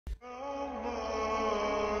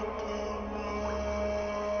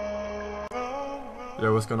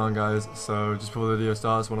Yo, what's going on, guys? So just before the video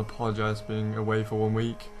starts, I want to apologize for being away for 1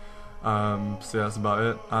 week. So yeah, that's about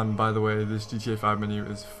it. And by the way, this GTA5 menu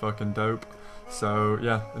is fucking dope. So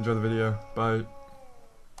yeah, enjoy the video. Bye.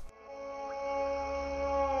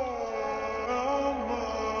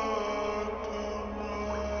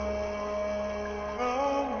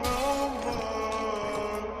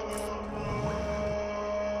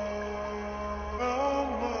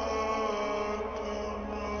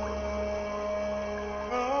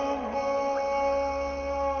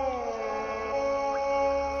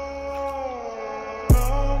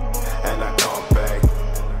 And I come back,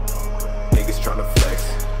 niggas tryna flex.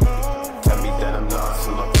 Tell me that I'm lost,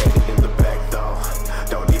 I'm located in the back though.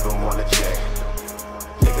 Don't even wanna check,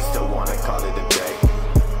 niggas still wanna call it a day.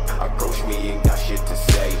 Approach me, ain't got shit to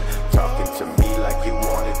say. Talking to me like you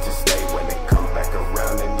wanted to stay. When they come back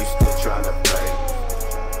around and you still tryna play.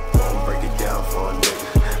 Go and break it down for a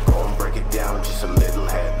nigga. Go and break it down, just a little.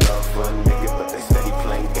 Had love for a nigga, but they steady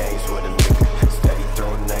playing games with a nigga. Steady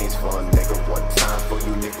throwing names for a nigga. One time for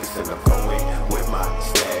you niggas and I'm going with my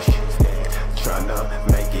stash. Tryna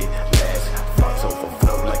make it last. Thoughts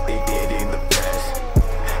overflow like they did in the past.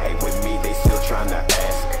 Ain't with me, they still tryna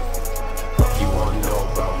ask. Fuck you wanna know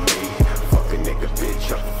about me? Fuck a nigga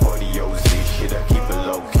bitch up for the OZ. Shit, I keep it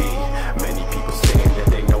low key. Many people saying that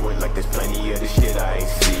they know it, like there's plenty of the shit I ain't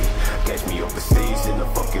see. Catch me overseas in a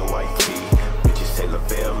fucking white tee. Bitches say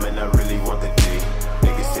Lovell, man, I really want the D.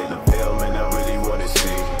 Niggas say Lovell, man, I really wanna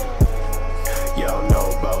see. Y'all know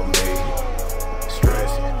about me.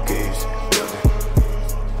 Stress keeps building.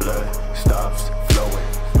 Blood stops flowing.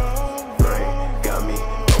 Brain got me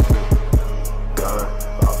open. Gone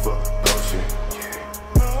off a potion.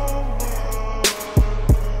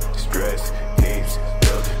 Stress keeps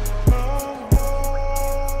building.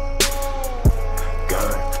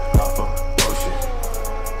 Gone off a potion.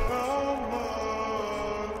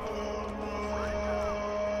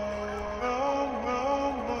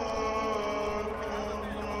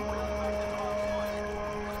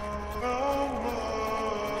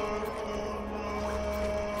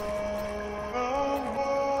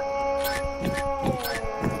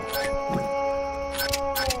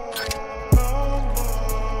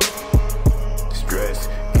 Stress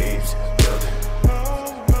keeps building.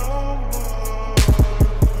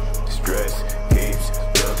 Stress keeps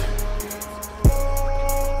building.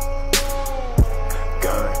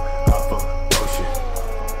 Gun off a potion.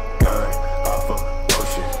 Gun off a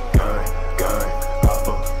potion. Gun off a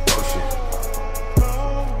potion.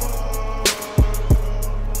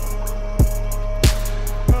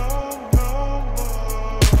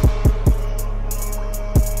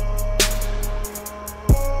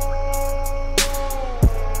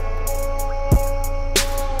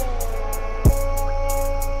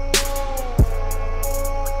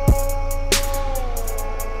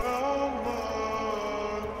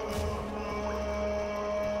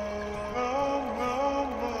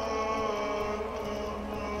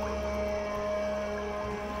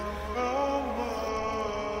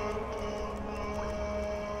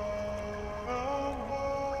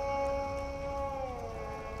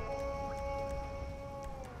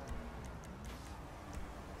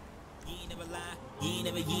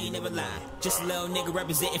 You ain't never lie. Just a little nigga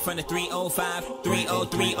representing from the 305,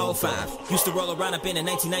 30305. Used to roll around up in a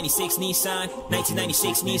 1996 Nissan,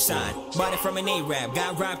 1996 Nissan. Bought it from an A-Rap,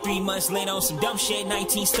 got robbed 3 months later on some dumb shit.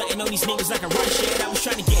 19 stunting on these niggas like a run shit. I was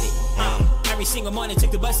trying to get it. Every single morning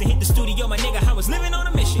took the bus and hit the studio, my nigga. I was living on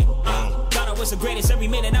a mission. Thought I was the greatest every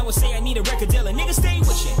minute. I would say I need a record deal, and nigga stay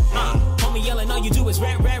wishing. Homie yelling, all you do is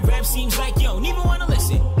rap, rap, rap. Seems like you don't even wanna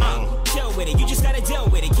listen. Chill with it, you just gotta deal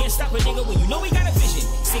with it. Can't stop a nigga when you know we got a vision.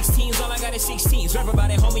 16s, all I got is 16s. Rap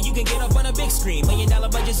about it, homie, you can get up on a big screen. $1 million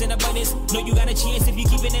budgets in abundance. Know you got a chance if you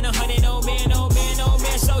keep it in 100. Oh man, oh man, oh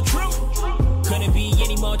man, so true. Couldn't be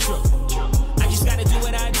any more true. I just gotta do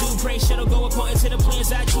what I do. Pray shit'll go according to the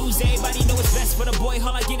plans I choose. Everybody know what's best for the boy.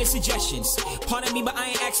 All I get is suggestions. Pardon me, but I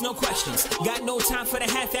ain't ask no questions. Got no time for the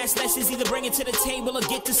half-ass lessons. Either bring it to the table or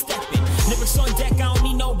get to stepping. Lyrics on deck, I don't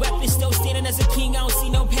need no weapons. Still standing as a king, I don't see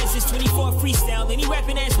no peasants. 24 freestyle, any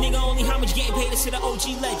rapping ass nigga. Only how much getting paid is to the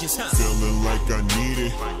OG legends, huh? Feeling like I need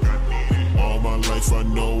it. All my life I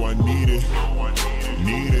know I need it.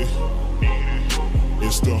 Need it.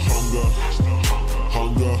 It's the hunger.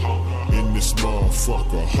 Hunger in this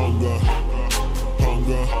motherfucker. Hunger.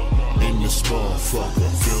 Hunger in this motherfucker.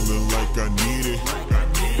 Feeling like I need it.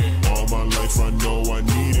 All my life I know I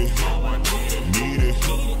need it. Need it.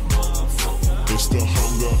 It's the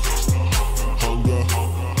hunger. Hunger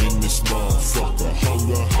in this motherfucker.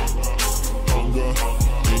 Hunger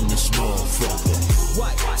in this motherfucker.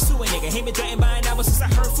 What? Sue a nigga, Ain't been threatened by an hour since I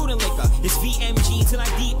heard food and liquor. It's VMG till I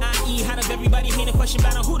DIE. How does everybody hate a question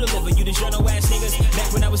about on who deliver? You the journal ass niggas.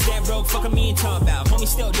 Back when I was that broke, fucking me and talk about. Homie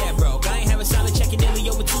still that broke. I ain't have a solid check in nearly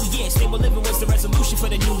over 2 years. Stable living was the resolution for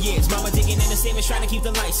the New Year's. Mama digging in the savings, trying to keep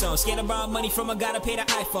the lights on. Scared to borrow money from her, gotta pay the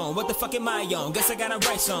iPhone. What the fuck am I on? Guess I gotta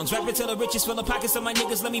write songs. Rapping till the riches fill the pockets of my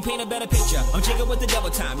niggas. Let me paint a better picture. I'm jigging with the double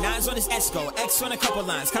time. Nines on his Esco, X on a couple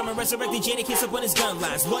lines. Common resurrected Jada kiss up on his gun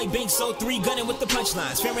lines. Lloyd Banks so 3 gunning with the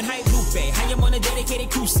punchlines. Fahrenheit Lupe, I am on a dedicated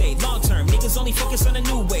crusade. Long term, niggas only focus on the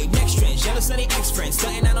new wave. Next trend, jealous of their ex-friends.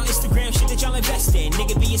 Starting out on Instagram, shit that y'all invest in.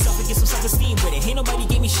 Nigga, be yourself and get some self-esteem with it. Ain't nobody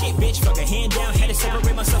gave me shit, bitch. Fuck a hand down. Had to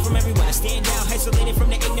separate myself from everyone. I stand out, isolated from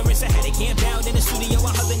the ignorance. I had to camp out in the studio.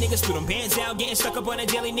 I hug the niggas, threw them bands out. Getting stuck up on the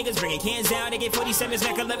daily niggas, bringing cans out. They get 47s,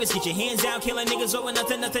 Mac 11s, get your hands out. Killing niggas over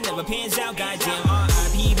nothing, nothing never pans out. Goddamn,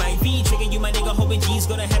 R.I.P. might be tricking you, my nigga. Hoping G's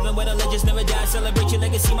go to heaven where the legends never die. Celebrate your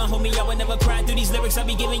legacy, my homie. I would never cry through these lyrics I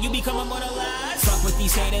be giving you. Become immortalized. Fuck with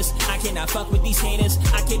these haters. I cannot fuck with these haters.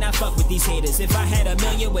 I cannot fuck with these haters. If I had a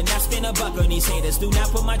million, would not spend a buck on these haters. Do not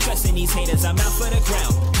put my trust in these haters. I'm out for the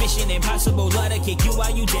crown. Mission impossible, love to kick you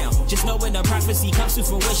while you down. Just know when the prophecy comes to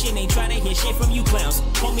fruition, ain't trying to hear shit from you clowns.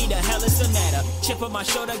 Homie, the hell is the matter? Chip on my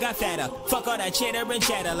shoulder got fatter. Fuck all that cheddar and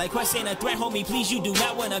chatter. Like Quest ain't a threat, homie. Please, you do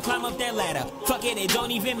not wanna climb up that ladder. Fuck it, it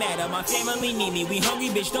don't even matter. My family need me. We hungry,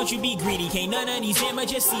 bitch. Don't you be greedy. Can't none of these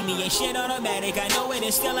amateurs see me. Ain't shit automatic. I know it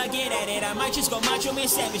and still I get at it. I might just go macho man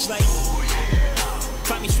savage like.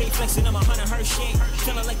 Find me straight flexing on my hunter her shit.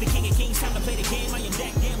 Feeling like the king of kings. Time to play the game. I am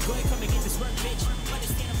that damn good. Come and get this work, bitch.